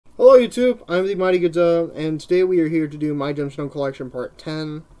Hello YouTube, I'm the Mighty Goodzilla, and today we are here to do my gemstone collection part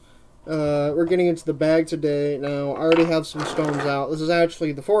 10. We're getting into the bag today. Now, I already have some stones out. This is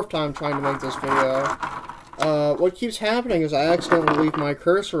actually the fourth time trying to make this video. What keeps happening is I accidentally leave my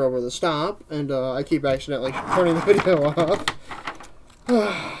cursor over the stop, and I keep accidentally turning the video off.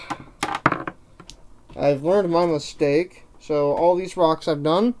 I've learned my mistake, so all these rocks I've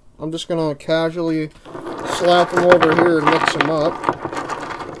done, I'm just going to casually slap them over here and mix them up.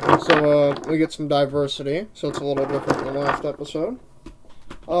 So we get some diversity, so it's a little different than the last episode.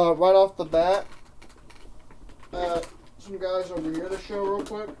 Right off the bat, some guys over here to show real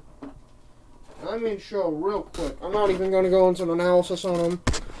quick. I mean show real quick. I'm not even going to go into an analysis on them.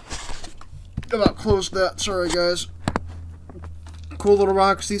 About close that, sorry guys. Cool little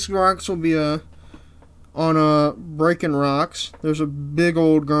rocks. These rocks will be on breaking rocks. There's a big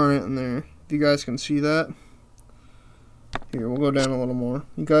old garnet in there. If you guys can see that. Here, we'll go down a little more.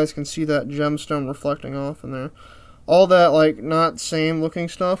 You guys can see that gemstone reflecting off in there. All that, like, not same looking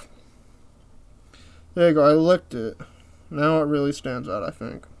stuff. There you go, I licked it. Now it really stands out, I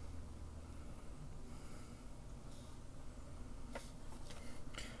think.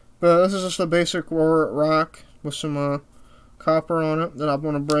 But this is just a basic rock with some copper on it that I'm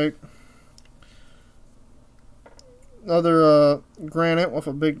going to break. Another granite with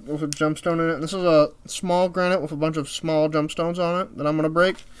a gemstone in it. This is a small granite with a bunch of small gemstones on it that I'm going to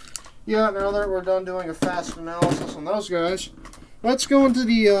break. Yeah, now that we're done doing a fast analysis on those guys, let's go into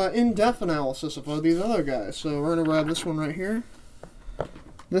the in-depth analysis of these other guys. So we're going to grab this one right here.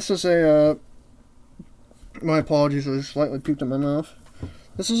 This is a, my apologies, I slightly puked in my mouth.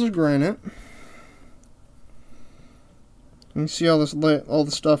 This is a granite. You can see all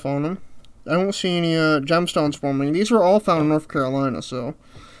the stuff on them. I don't see any gemstones forming. These were all found in North Carolina, so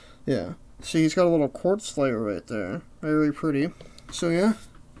yeah. See, he's got a little quartz layer right there. Very pretty. So yeah,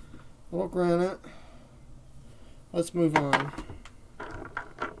 a little granite. Let's move on.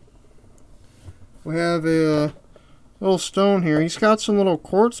 We have a little stone here. He's got some little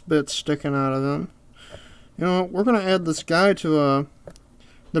quartz bits sticking out of him. You know, we're going to add this guy to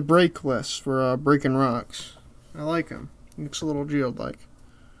the break list for breaking rocks. I like him. He looks a little geode-like.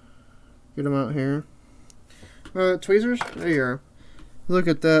 Get them out here. Tweezers? There you are. Look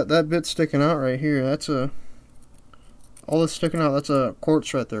at that. That bit sticking out right here. That's all that's sticking out, that's a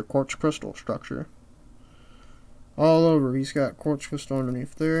quartz right there. Quartz crystal structure. All over. He's got quartz crystal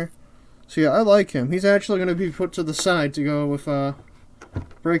underneath there. So yeah, I like him. He's actually going to be put to the side to go with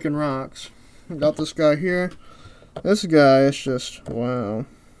breaking rocks. Got this guy here. This guy is just, wow.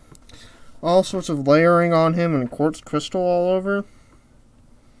 All sorts of layering on him and quartz crystal all over.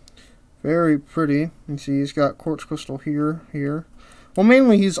 Very pretty. You see he's got quartz crystal here. Well,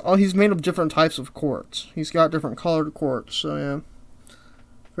 mainly he's made of different types of quartz. He's got different colored quartz, so yeah.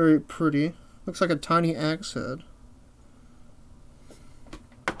 Very pretty. Looks like a tiny axe head.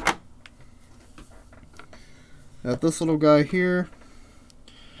 Got this little guy here.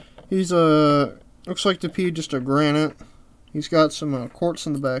 He's looks like to be just a granite. He's got some quartz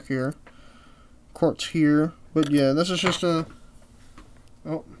in the back here. Quartz here. But yeah, this is just a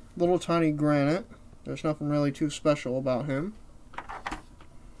little tiny granite. There's nothing really too special about him.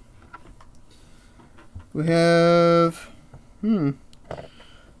 We have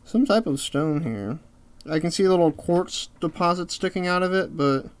some type of stone here. I can see a little quartz deposit sticking out of it,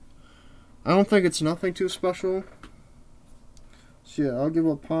 but I don't think it's nothing too special. So yeah, I'll give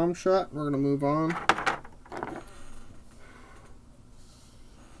a palm shot. We're gonna move on.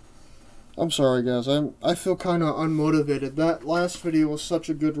 I'm sorry guys, I feel kind of unmotivated. That last video was such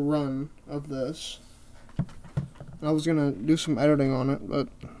a good run of this. I was going to do some editing on it, but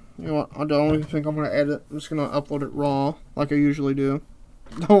you know what, I don't even think I'm going to edit. I'm just going to upload it raw, like I usually do.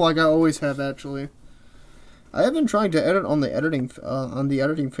 Like I always have, actually. I have been trying to edit on the editing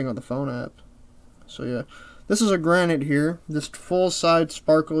thing on the phone app. So yeah, this is a granite here. Just full side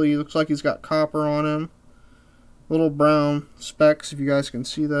sparkly, looks like he's got copper on him. Little brown specks, if you guys can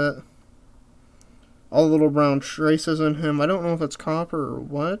see that. All the little brown traces in him. I don't know if it's copper or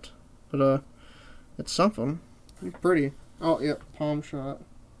what, but it's something. It's pretty. Oh, yep, palm shot.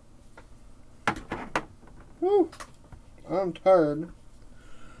 Woo! I'm tired.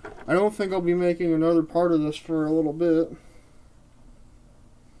 I don't think I'll be making another part of this for a little bit.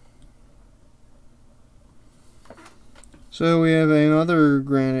 So we have another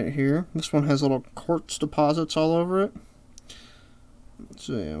granite here. This one has little quartz deposits all over it.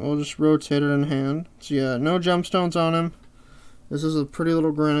 So yeah, we'll just rotate it in hand. So yeah, no gemstones on him. This is a pretty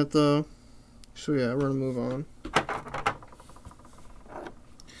little granite though. So yeah, we're gonna move on.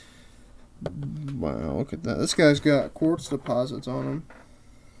 Wow, look at that. This guy's got quartz deposits on him.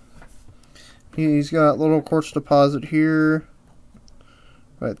 He's got a little quartz deposit here,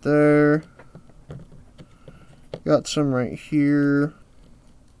 right there. Got some right here.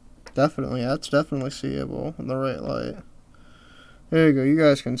 Definitely, that's definitely seeable in the right light. There you go, you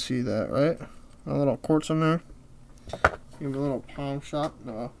guys can see that, right? A little quartz in there. Give it a little palm shot.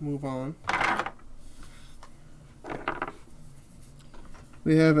 No, move on.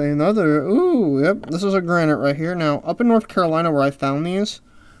 We have another, ooh, yep, this is a granite right here. Now, up in North Carolina where I found these,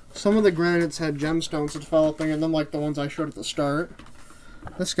 some of the granites had gemstones developing in them, like the ones I showed at the start.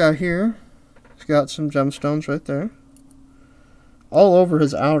 This guy here, he's got some gemstones right there. All over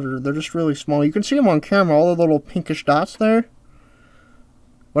his outer, they're just really small. You can see them on camera, all the little pinkish dots there.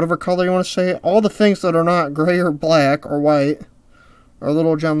 Whatever color you want to say, all the things that are not gray or black or white are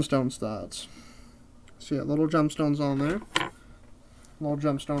little gemstone dots. See, yeah, little gemstones on there. Little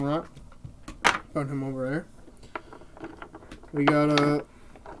gemstone rock. Put him over there. We got a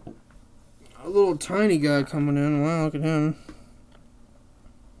little tiny guy coming in. Wow, look at him.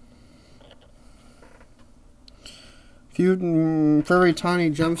 Few very tiny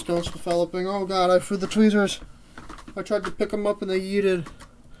gemstones developing. Oh god, I threw the tweezers. I tried to pick them up and they yeeted.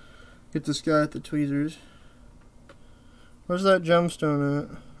 Get this guy at the tweezers. Where's that gemstone at?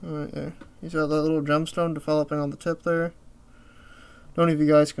 Right there. He's got that little gemstone developing on the tip there. Don't know if you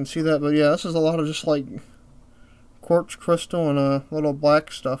guys can see that, but yeah, this is a lot of just like quartz crystal and a little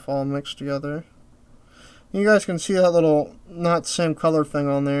black stuff all mixed together. You guys can see that little not same color thing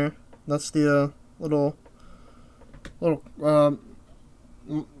on there. That's the little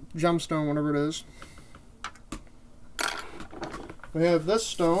gemstone, whatever it is. We have this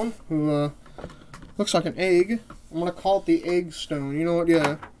stone, who looks like an egg. I'm gonna call it the egg stone. You know what?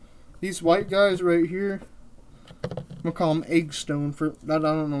 Yeah, these white guys right here, I'm gonna call them egg stone for that.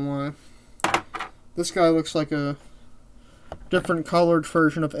 I don't know why. This guy looks like a different colored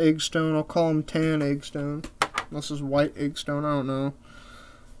version of egg stone. I'll call him tan egg stone. This is white egg stone. I don't know.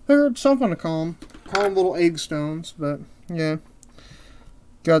 Figured something to call them. Call them little egg stones, but yeah.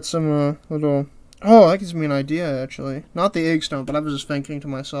 Got some little. Oh, that gives me an idea actually. Not the egg stone, but I was just thinking to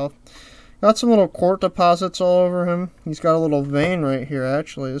myself. Got some little quartz deposits all over him. He's got a little vein right here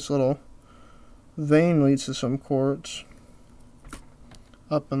actually. This little vein leads to some quartz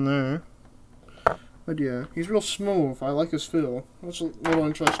up in there. But yeah, he's real smooth. I like his feel. That's a little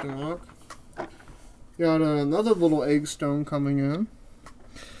interesting look. Got another little egg stone coming in.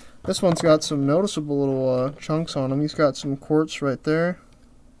 This one's got some noticeable little chunks on him. He's got some quartz right there.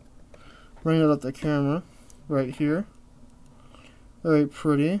 Bring it up the camera right here. Very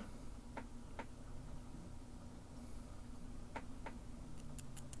pretty.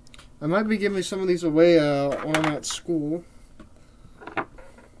 I might be giving some of these away when I'm at school.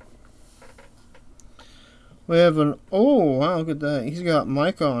 We have an, oh wow, look at that. He's got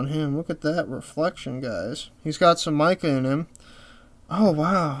mica on him. Look at that reflection, guys. He's got some mica in him. Oh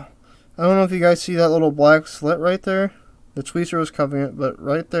wow. I don't know if you guys see that little black slit right there. The tweezer was covering it, but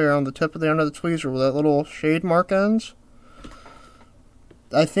right there on the tip of the end of the tweezer where that little shade mark ends,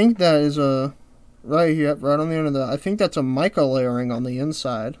 I think that is a, right here, right on the end of that, I think that's a mica layering on the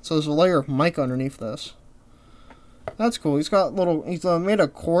inside. So there's a layer of mica underneath this. That's cool. He's got little, he's made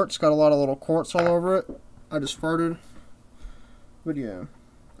of quartz, got a lot of little quartz all over it. I just farted. But yeah,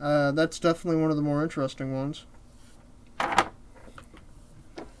 that's definitely one of the more interesting ones.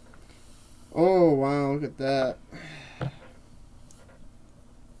 Oh wow, look at that.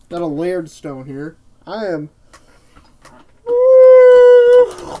 Got a layered stone here. I'm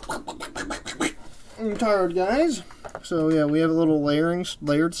tired, guys. So yeah, we have a little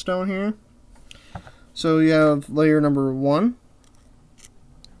layered stone here. So you have layer number 1.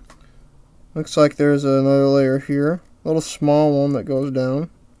 Looks like there's another layer here. A little small one that goes down.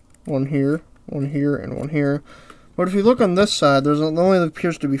 One here, and one here. But if you look on this side, there's only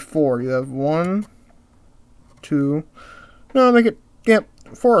appears to be 4. You have 1, 2. No, make it, yep,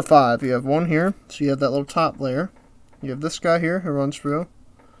 4 or 5. You have 1 here, so you have that little top layer. You have this guy here who runs through.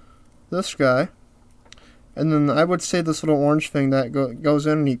 This guy. And then I would say this little orange thing that goes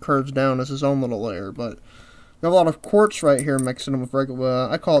in and he curves down is his own little layer. But you have a lot of quartz right here mixing them with regular,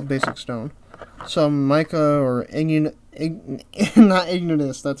 I call it basic stone. Some mica or not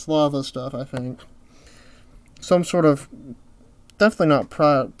igneous, that's lava stuff, I think. Some sort of, definitely not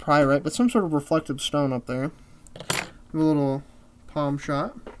pyrite, but some sort of reflective stone up there. A little palm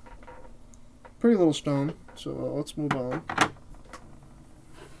shot. Pretty little stone, so let's move on.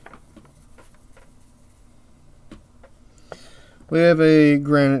 We have a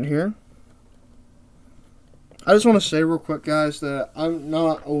granite here. I just want to say real quick, guys, that I'm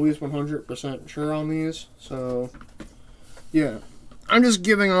not always 100% sure on these, so yeah, I'm just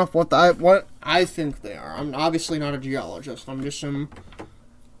giving off what I think they are. I'm obviously not a geologist. I'm just some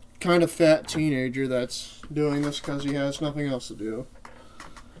kind of fat teenager that's doing this because he has nothing else to do.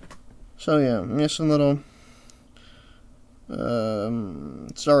 So yeah, here's some little.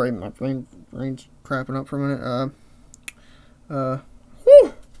 Sorry, my brain's crapping up for a minute.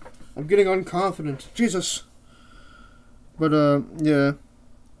 Whew! I'm getting unconfident. Jesus. But yeah,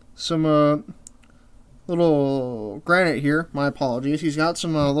 some little granite here. My apologies. He's got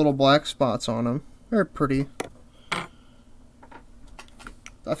some little black spots on him. They're pretty.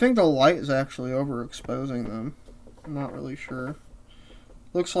 I think the light is actually overexposing them. I'm not really sure.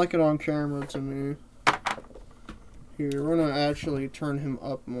 Looks like it on camera to me. Here, we're gonna actually turn him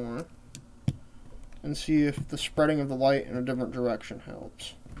up more and see if the spreading of the light in a different direction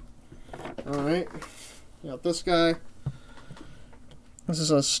helps. Alright. Got this guy. This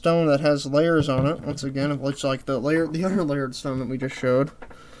is a stone that has layers on it. Once again, it looks like the other layered stone that we just showed.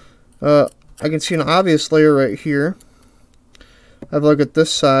 I can see an obvious layer right here. Have a look at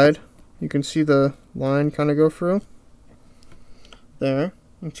this side. You can see the line kind of go through. There.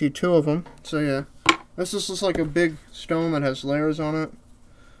 You can see two of them. So yeah, this is just like a big stone that has layers on it.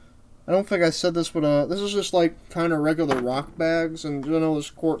 I don't think I said this, but this is just like kind of regular rock bags, and I know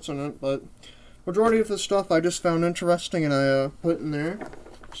there's quartz in it, but majority of this stuff I just found interesting and I put in there.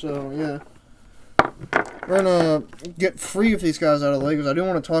 So yeah, we're gonna get free of these guys out of the way because I do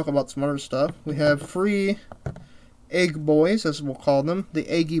want to talk about some other stuff. We have free egg boys, as we'll call them, the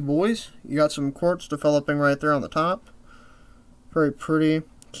eggy boys. You got some quartz developing right there on the top. Very pretty.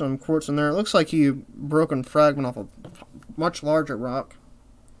 Some quartz in there. It looks like he broke a fragment off a much larger rock.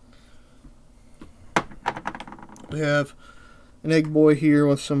 We have an egg boy here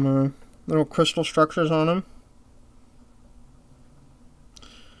with some little crystal structures on him.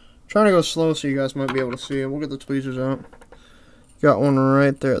 Trying to go slow so you guys might be able to see it. We'll get the tweezers out. Got one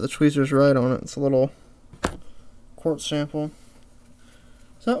right there. The tweezer's right on it. It's a little quartz sample.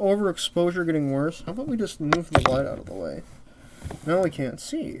 Is that overexposure getting worse? How about we just move the light out of the way? Now we can't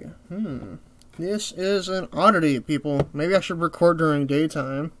see. This is an oddity, people. Maybe I should record during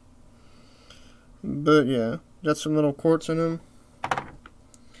daytime. But yeah, got some little quartz in him.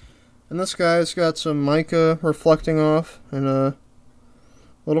 And this guy's got some mica reflecting off and a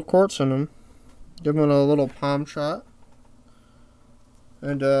little quartz in him. Give him a little palm shot.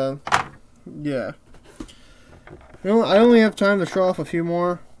 And yeah. You know, I only have time to show off a few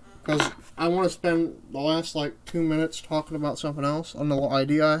more because I want to spend the last like 2 minutes talking about something else on the little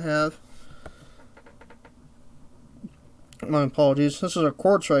idea I have. My apologies. This is a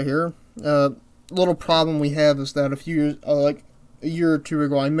quartz right here. Little problem we have is that a few like a year or two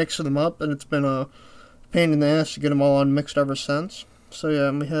ago I mixed them up and it's been a pain in the ass to get them all unmixed ever since. So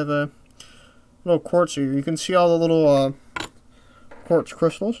yeah, we have a little quartz here. You can see all the little quartz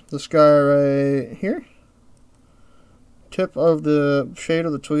crystals. This guy right here. Tip of the shade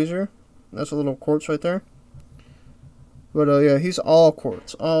of the tweezer. That's a little quartz right there. But yeah, he's all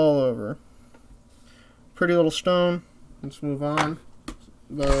quartz, all over. Pretty little stone. Let's move on.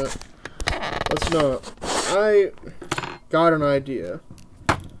 But let's know. I got an idea.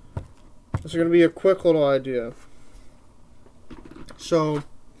 This is going to be a quick little idea. So,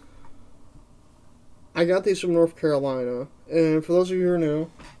 I got these from North Carolina. And for those of you who are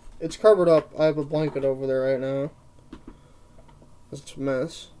new, it's covered up. I have a blanket over there right now. It's a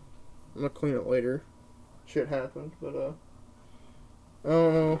mess. I'm going to clean it later. Shit happened. But, I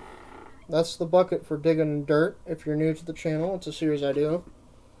don't know. That's the bucket for digging dirt. If you're new to the channel, it's a series I do.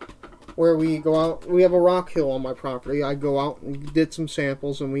 Where we go out, we have a rock hill on my property. I go out and did some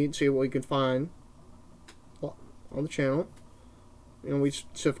samples and we see what we can find on the channel. You know, we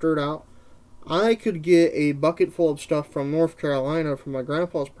sifted it out. I could get a bucket full of stuff from North Carolina from my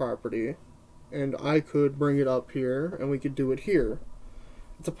grandpa's property, and I could bring it up here, and we could do it here.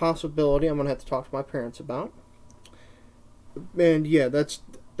 It's a possibility I'm going to have to talk to my parents about. And yeah, that's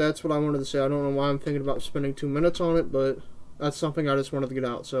what I wanted to say. I don't know why I'm thinking about spending 2 minutes on it, but that's something I just wanted to get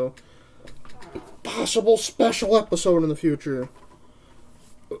out. So, possible special episode in the future.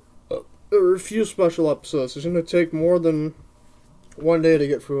 There are a few special episodes. It's going to take more than 1 day to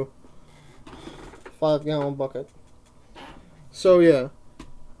get through a 5-gallon bucket. So yeah,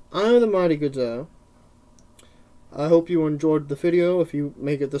 I'm the Mighty Gazelle. I hope you enjoyed the video. If you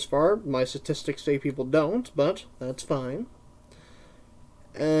make it this far, my statistics say people don't, but that's fine.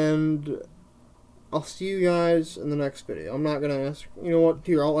 And I'll see you guys in the next video. I'm not going to ask, you know what,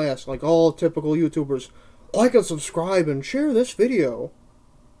 here, I'll ask, like all typical YouTubers, like and subscribe and share this video.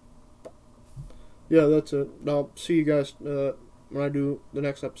 Yeah, that's it. I'll see you guys when I do the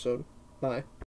next episode. Bye.